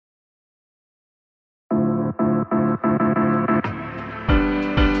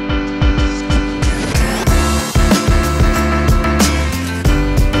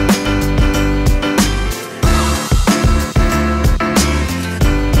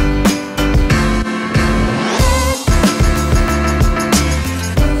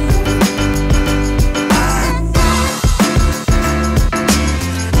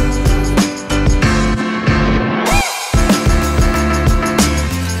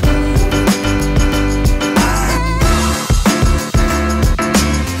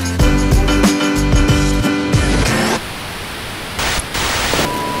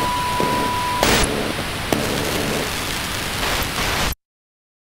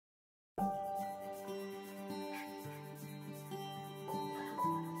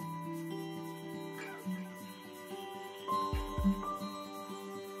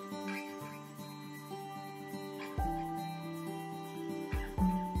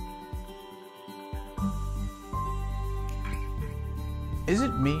Is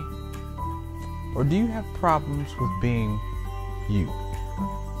it me? Or do you have problems with being you?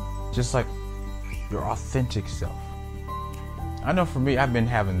 Just like your authentic self. I know for me, I've been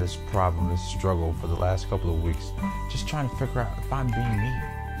having this problem, this struggle for the last couple of weeks, just trying to figure out if I'm being me.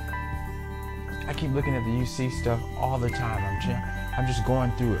 I keep looking at the UC stuff all the time. I'm just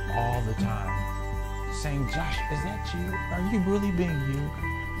going through it all the time. Saying, Josh, is that you? Are you really being you?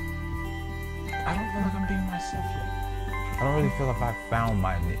 I don't feel like I'm being myself yet. I don't really feel like I've found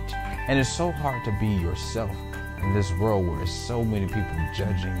my niche. And it's so hard to be yourself in this world where there's so many people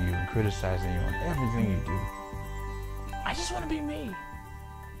judging you and criticizing you on everything you do. I just want to be me.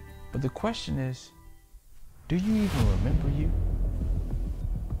 But the question is, do you even remember you?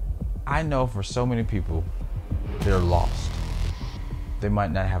 I know for so many people, they're lost. They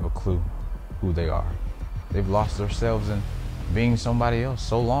might not have a clue who they are. They've lost themselves in being somebody else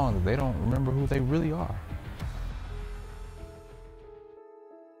so long that they don't remember who they really are.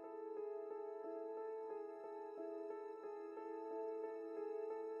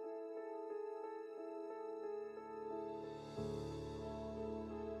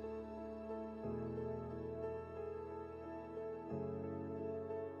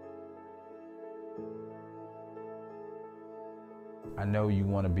 I know you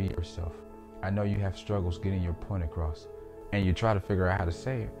want to be yourself. I know you have struggles getting your point across, and you try to figure out how to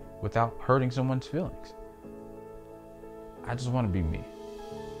say it without hurting someone's feelings. I just want to be me,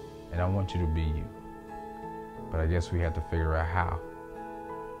 and I want you to be you. But I guess we have to figure out how.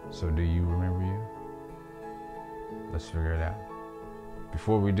 So do you remember you? Let's figure it out.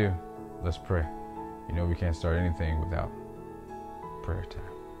 Before we do, let's pray. You know we can't start anything without prayer time.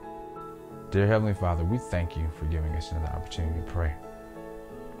 Dear Heavenly Father, we thank you for giving us another opportunity to pray.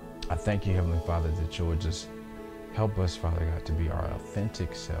 I thank you, Heavenly Father, that you would just help us, Father God, to be our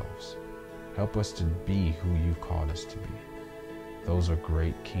authentic selves. Help us to be who you've called us to be. Those are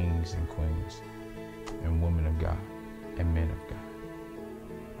great kings and queens and women of God and men of God.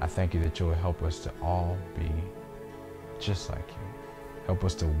 I thank you that you will help us to all be just like you. Help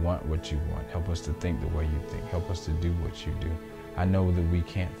us to want what you want. Help us to think the way you think. Help us to do what you do. I know that we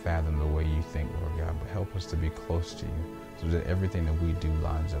can't fathom the way you think, Lord God, but help us to be close to you so that everything that we do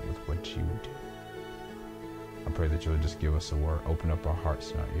lines up with what you do. I pray that you'll just give us a word, open up our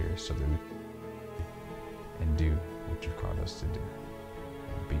hearts and our ears so that we can do what you've called us to do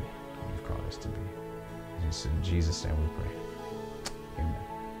and be what you've called us to be. And it's in Jesus' name we pray. Amen.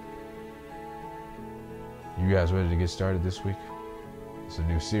 You guys ready to get started this week? It's a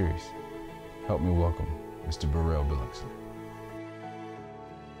new series. Help me welcome Mr. Burrell Billingslea.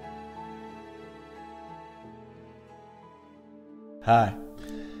 Hi.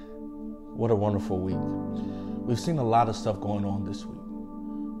 What a wonderful week. We've seen a lot of stuff going on this week.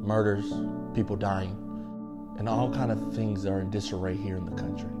 Murders, people dying, and all kind of things that are in disarray here in the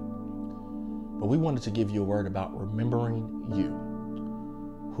country. But we wanted to give you a word about remembering you,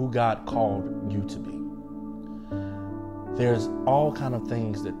 who God called you to be. There's all kind of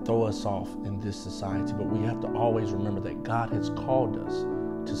things that throw us off in this society, but we have to always remember that God has called us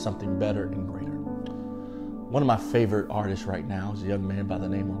to something better and greater. One of my favorite artists right now is a young man by the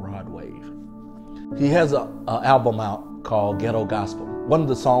name of Rod Wave. He has an album out called Ghetto Gospel. One of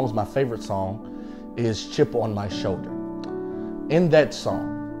the songs, my favorite song, is Chip on My Shoulder. In that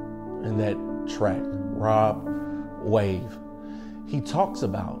song, in that track, Rod Wave, he talks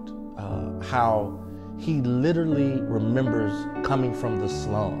about how he literally remembers coming from the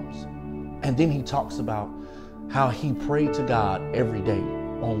slums. And then he talks about how he prayed to God every day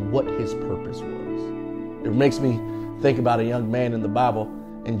on what his purpose was. It makes me think about a young man in the Bible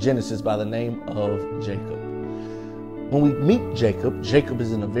in Genesis by the name of Jacob. When we meet Jacob, Jacob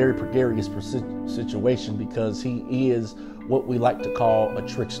is in a very precarious situation because he is what we like to call a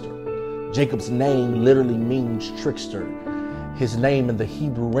trickster. Jacob's name literally means trickster. His name in the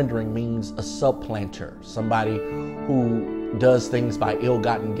Hebrew rendering means a supplanter, somebody who does things by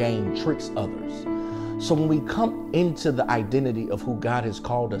ill-gotten gain, tricks others. So when we come into the identity of who God has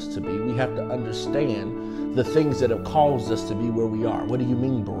called us to be, we have to understand the things that have caused us to be where we are. What do you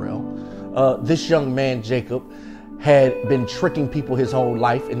mean, Burrell? This young man, Jacob, had been tricking people his whole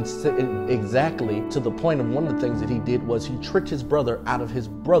life, and exactly to the point of one of the things that he did was he tricked his brother out of his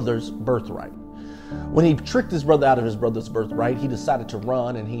brother's birthright. When he tricked his brother out of his brother's birthright, he decided to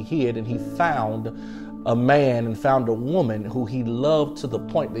run, and he hid, and he found a man and found a woman who he loved to the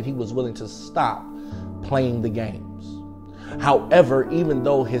point that he was willing to stop playing the games. However, even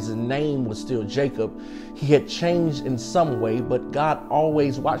though his name was still Jacob, he had changed in some way, but God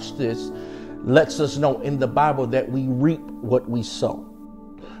always, watch this, lets us know in the Bible that we reap what we sow.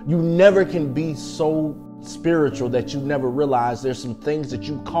 You never can be so spiritual that you never realized there's some things that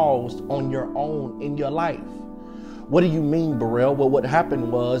you caused on your own in your life. What do you mean, Burrell? Well, what happened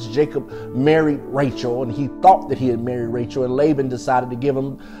was Jacob married Rachel, and he thought that he had married Rachel, and Laban decided to give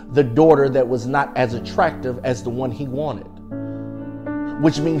him the daughter that was not as attractive as the one he wanted,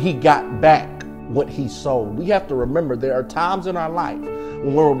 which means he got back what he sowed. We have to remember there are times in our life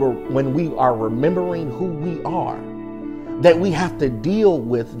when we are remembering who we are, that we have to deal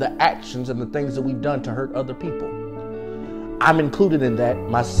with the actions and the things that we've done to hurt other people. I'm included in that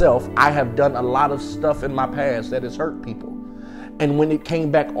myself. I have done a lot of stuff in my past that has hurt people. And when it came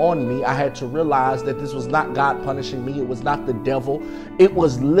back on me, I had to realize that this was not God punishing me. It was not the devil. It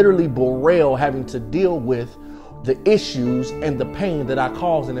was literally Burrell having to deal with the issues and the pain that I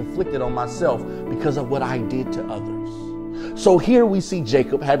caused and inflicted on myself because of what I did to others. So here we see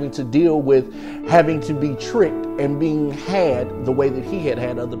Jacob having to deal with having to be tricked and being had the way that he had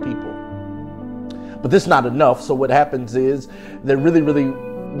had other people. But this is not enough. So what happens is that really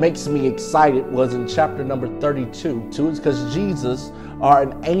makes me excited was in chapter number 32. It's because Jesus, or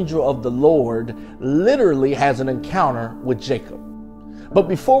an angel of the Lord, literally has an encounter with Jacob. But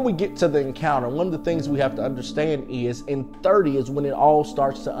before we get to the encounter, one of the things we have to understand is in 30 is when it all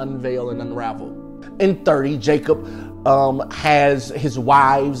starts to unveil and unravel. In 30, Jacob has his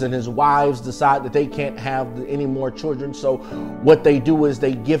wives, and his wives decide that they can't have any more children. So what they do is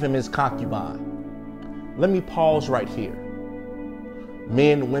they give him his concubine. Let me pause right here.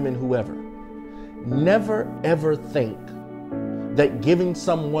 Men, women, whoever. Never ever think that giving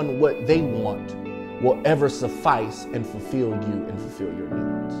someone what they want will ever suffice and fulfill you and fulfill your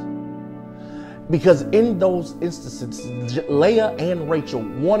needs. Because in those instances, Leah and Rachel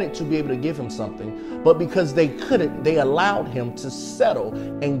wanted to be able to give him something, but because they couldn't, they allowed him to settle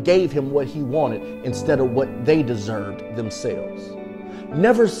and gave him what he wanted instead of what they deserved themselves.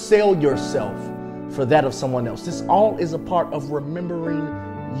 Never sell yourself for that of someone else. This all is a part of remembering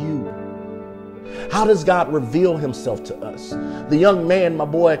you. How does God reveal himself to us? The young man, my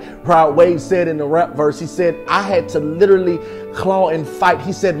boy Proud Wade, said in the rap verse, he said, I had to literally claw and fight.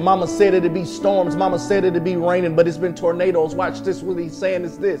 He said, mama said it'd be storms. Mama said it'd be raining, but it's been tornadoes. Watch this. What he's saying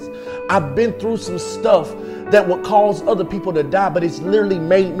is this. I've been through some stuff that would cause other people to die, but it's literally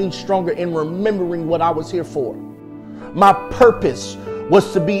made me stronger in remembering what I was here for. My purpose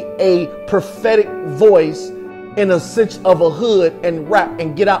was to be a prophetic voice in a sense of a hood and rap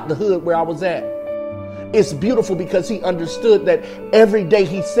and get out the hood where I was at. It's beautiful because he understood that every day.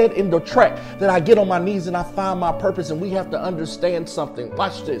 He said in the track that I get on my knees and I find my purpose, and we have to understand something.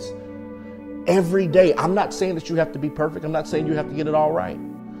 Watch this. Every day. I'm not saying that you have to be perfect. I'm not saying you have to get it all right,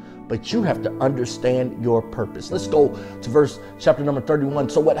 but you have to understand your purpose. Let's go to chapter number 31.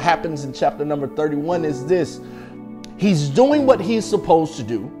 So what happens in chapter number 31 is this. He's doing what he's supposed to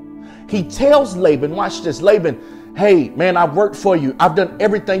do. He tells Laban, watch this, Laban, hey, man, I've worked for you. I've done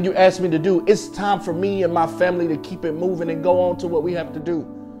everything you asked me to do. It's time for me and my family to keep it moving and go on to what we have to do.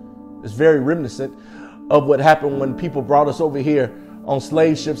 It's very reminiscent of what happened when people brought us over here on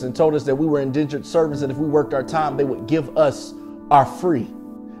slave ships and told us that we were indentured servants, and if we worked our time, they would give us our free,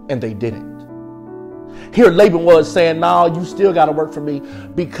 and they didn't. Here Laban was saying, no, you still got to work for me,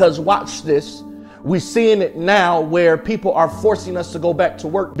 because watch this. We're seeing it now where people are forcing us to go back to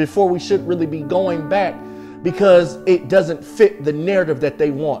work before we should really be going back, because it doesn't fit the narrative that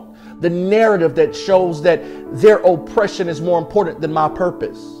they want. The narrative that shows that their oppression is more important than my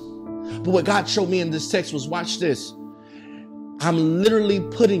purpose. But what God showed me in this text was, watch this. I'm literally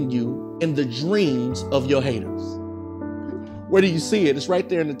putting you in the dreams of your haters. Where do you see it? It's right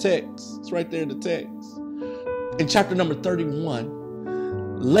there in the text. It's right there in the text. In chapter number 31,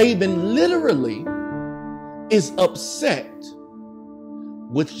 Laban literally is upset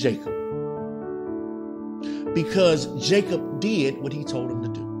with Jacob because Jacob did what he told him to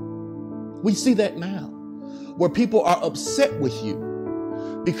do. We see that now, where people are upset with you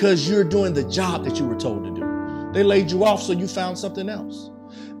because you're doing the job that you were told to do. They laid you off, so you found something else.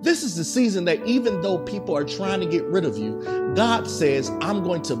 This is the season that even though people are trying to get rid of you, God says, I'm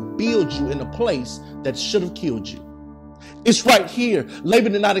going to build you in a place that should have killed you. It's right here.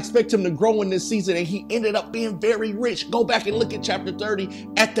 Laban did not expect him to grow in this season, and he ended up being very rich. Go back and look at chapter 30.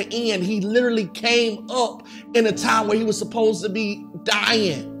 At the end, he literally came up in a time where he was supposed to be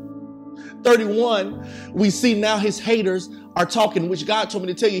dying. 31, we see now his haters are talking, which God told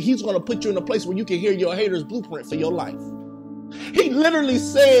me to tell you, he's going to put you in a place where you can hear your haters' blueprint for your life. He literally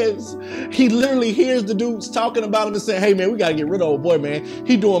hears the dudes talking about him and saying, hey, man, we got to get rid of old boy, man.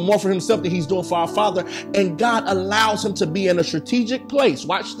 He's doing more for himself than he's doing for our father. And God allows him to be in a strategic place.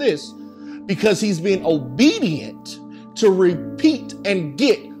 Watch this. Because he's being obedient to repeat and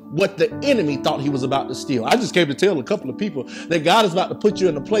get what the enemy thought he was about to steal. I just came to tell a couple of people that God is about to put you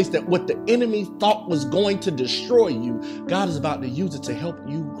in a place that what the enemy thought was going to destroy you, God is about to use it to help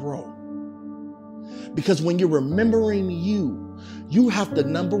you grow. Because when you're remembering you have to,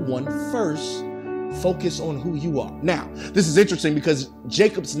 number one, first focus on who you are. Now, this is interesting because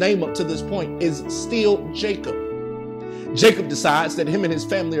Jacob's name up to this point is still Jacob. Jacob decides that him and his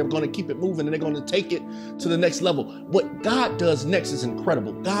family are going to keep it moving and they're going to take it to the next level. What God does next is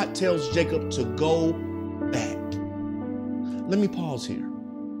incredible. God tells Jacob to go back. Let me pause here.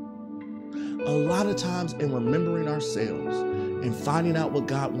 A lot of times in remembering ourselves and finding out what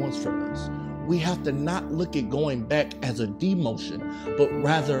God wants from us, we have to not look at going back as a demotion, but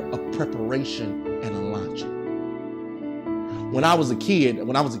rather a preparation and a launching. When I was a kid,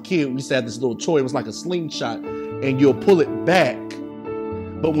 we used to have this little toy. It was like a slingshot, and you'll pull it back.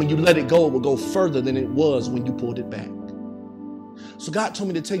 But when you let it go, it will go further than it was when you pulled it back. So God told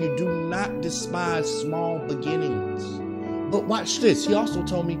me to tell you, do not despise small beginnings. But watch this. He also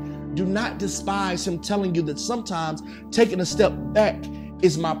told me, do not despise him telling you that sometimes taking a step back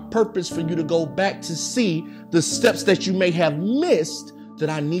is my purpose for you to go back to see the steps that you may have missed that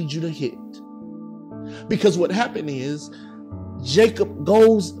I need you to hit. Because what happened is Jacob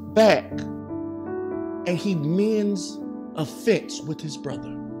goes back and he mends a fence with his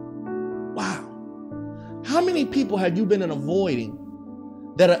brother. Wow. How many people have you been avoiding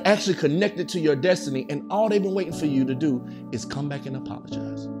that are actually connected to your destiny, and all they've been waiting for you to do is come back and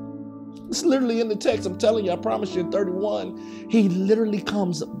apologize? It's literally in the text. I'm telling you, I promise you in 31, he literally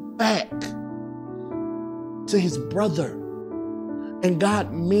comes back to his brother and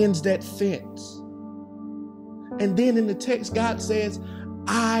God mends that fence. And then in the text, God says,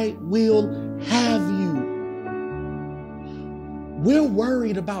 I will have you. We're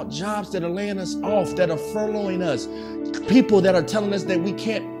worried about jobs that are laying us off, that are furloughing us, people that are telling us that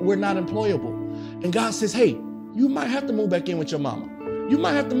we're not employable. And God says, hey, you might have to move back in with your mama. You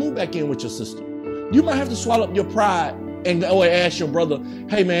might have to move back in with your sister. You might have to swallow up your pride and go and ask your brother,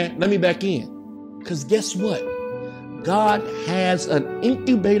 hey man, let me back in. Because guess what? God has an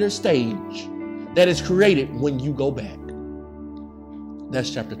incubator stage that is created when you go back. That's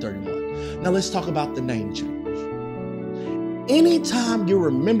chapter 31. Now let's talk about the name change. Anytime you're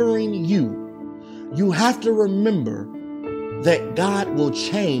remembering you have to remember that God will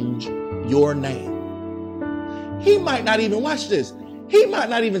change your name. He might not even, watch this, he might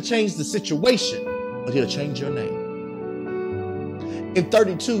not even change the situation, but he'll change your name. In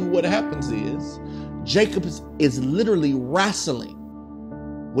 32, what happens is Jacob is literally wrestling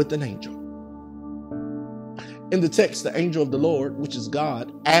with an angel. In the text, the angel of the Lord, which is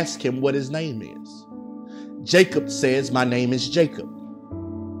God, asks him what his name is. Jacob says, my name is Jacob.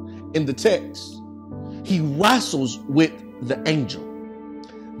 In the text, he wrestles with the angel.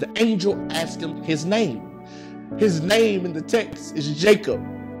 The angel asks him his name. His name in the text is Jacob.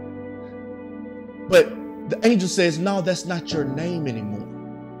 But the angel says, no, that's not your name anymore.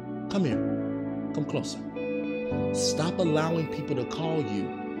 Come here. Come closer. Stop allowing people to call you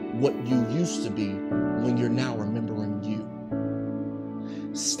what you used to be when you're now remembering you.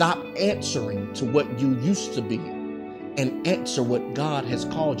 Stop answering to what you used to be and answer what God has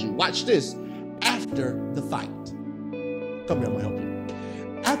called you. Watch this. After the fight. Come here, I'm going to help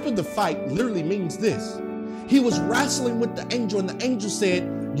you. After the fight literally means this. He was wrestling with the angel, and the angel said,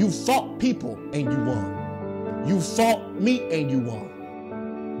 you fought people and you won. You fought me and you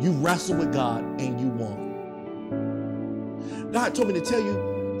won. You wrestled with God and you won. God told me to tell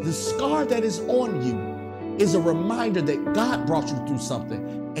you, the scar that is on you is a reminder that God brought you through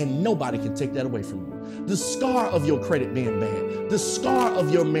something and nobody can take that away from you. The scar of your credit being bad, the scar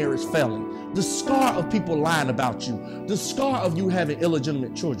of your marriage failing, the scar of people lying about you, the scar of you having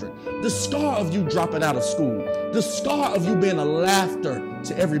illegitimate children, the scar of you dropping out of school, the scar of you being a laughter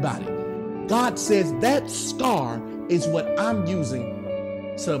to everybody. God says that scar is what I'm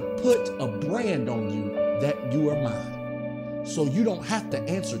using to put a brand on you that you are mine. So you don't have to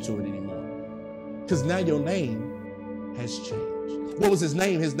answer to it anymore. Because now your name has changed. What was his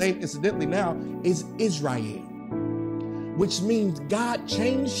name? His name, incidentally, now is Israel, which means God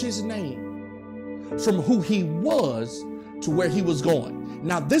changed his name from who he was to where he was going.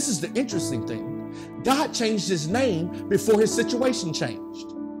 Now, this is the interesting thing. God changed his name before his situation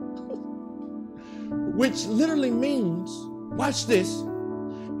changed, which literally means, watch this,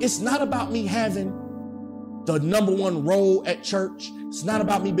 it's not about me having the number one role at church. It's not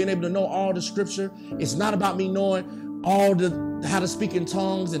about me being able to know all the scripture. It's not about me knowing how to speak in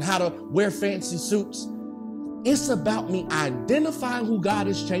tongues and how to wear fancy suits. It's about me identifying who God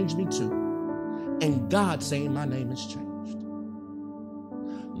has changed me to and God saying my name has changed.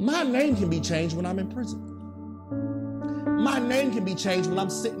 My name can be changed when I'm in prison. My name can be changed when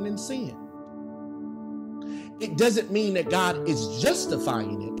I'm sitting in sin. It doesn't mean that God is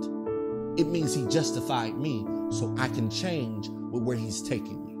justifying it. It means he justified me so I can change with where he's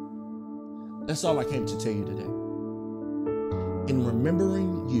taking me. That's all I came to tell you today. In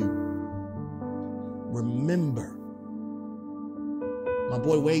remembering you, remember. My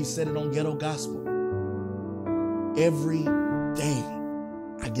boy Wade said it on Ghetto Gospel. Every day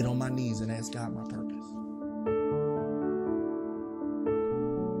I get on my knees and ask God my purpose.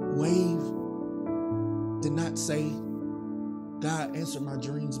 Wade did not say, God answered my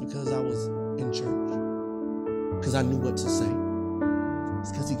dreams because I was in church, because I knew what to say.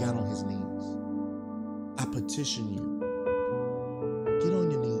 It's because he got on his knees. I petition you. Get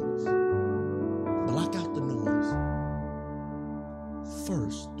on your knees. Block out the noise.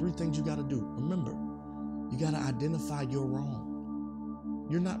 First, 3 things you got to do. Remember, you got to identify your wrong.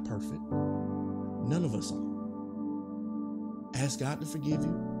 You're not perfect. None of us are. Ask God to forgive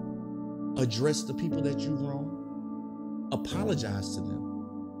you. Address the people that you wrong. Apologize to them.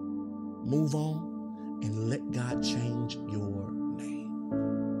 Move on and let God change your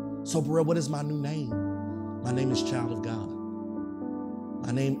name. So, Burrell, what is my new name? My name is Child of God.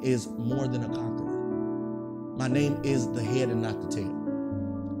 My name is more than a conqueror. My name is the head and not the tail.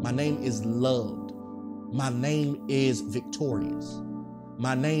 My name is loved. My name is victorious.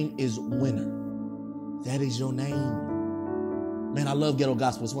 My name is winner. That is your name. Man, I love Ghetto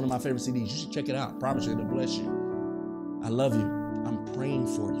Gospel. It's one of my favorite CDs. You should check it out. I promise you it'll bless you. I love you. I'm praying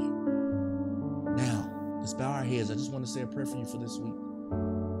for you. Now, let's bow our heads. I just want to say a prayer for you for this week.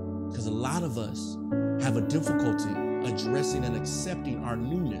 Because a lot of us have a difficulty addressing and accepting our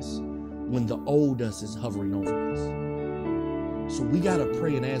newness when the old us is hovering over us. So we got to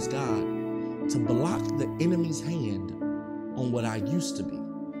pray and ask God to block the enemy's hand on what I used to be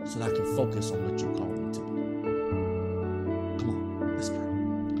so that I can focus on what you called me to be. Come on, let's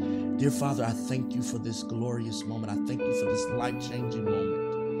pray. Dear Father, I thank you for this glorious moment. I thank you for this life-changing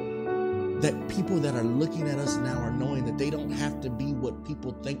moment. That people that are looking at us now are knowing that they don't have to be what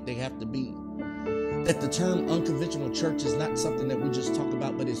people think they have to be. That the term unconventional church is not something that we just talk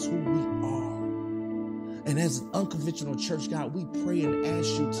about, but it's who we are. And as an unconventional church, God, we pray and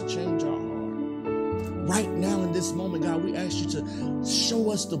ask you to change our heart. Right now in this moment, God, we ask you to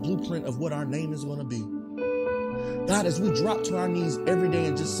show us the blueprint of what our name is going to be. God, as we drop to our knees every day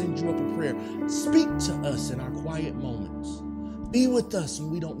and just send you up a prayer, speak to us in our quiet moments. Be with us when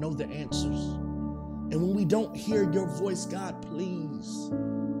we don't know the answers. And when we don't hear your voice, God, please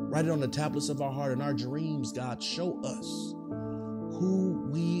write it on the tablets of our heart and our dreams. God, show us who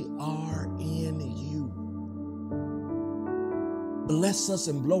we are in you. Bless us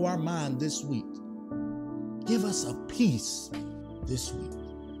and blow our mind this week. Give us a peace this week.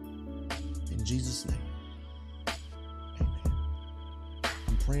 In Jesus' name, amen.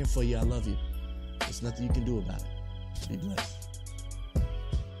 I'm praying for you. I love you. There's nothing you can do about it. Be blessed.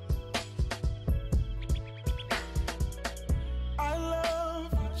 I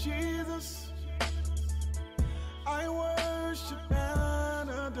love you, Jesus. I worship and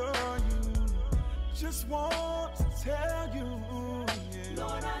adore you. Just want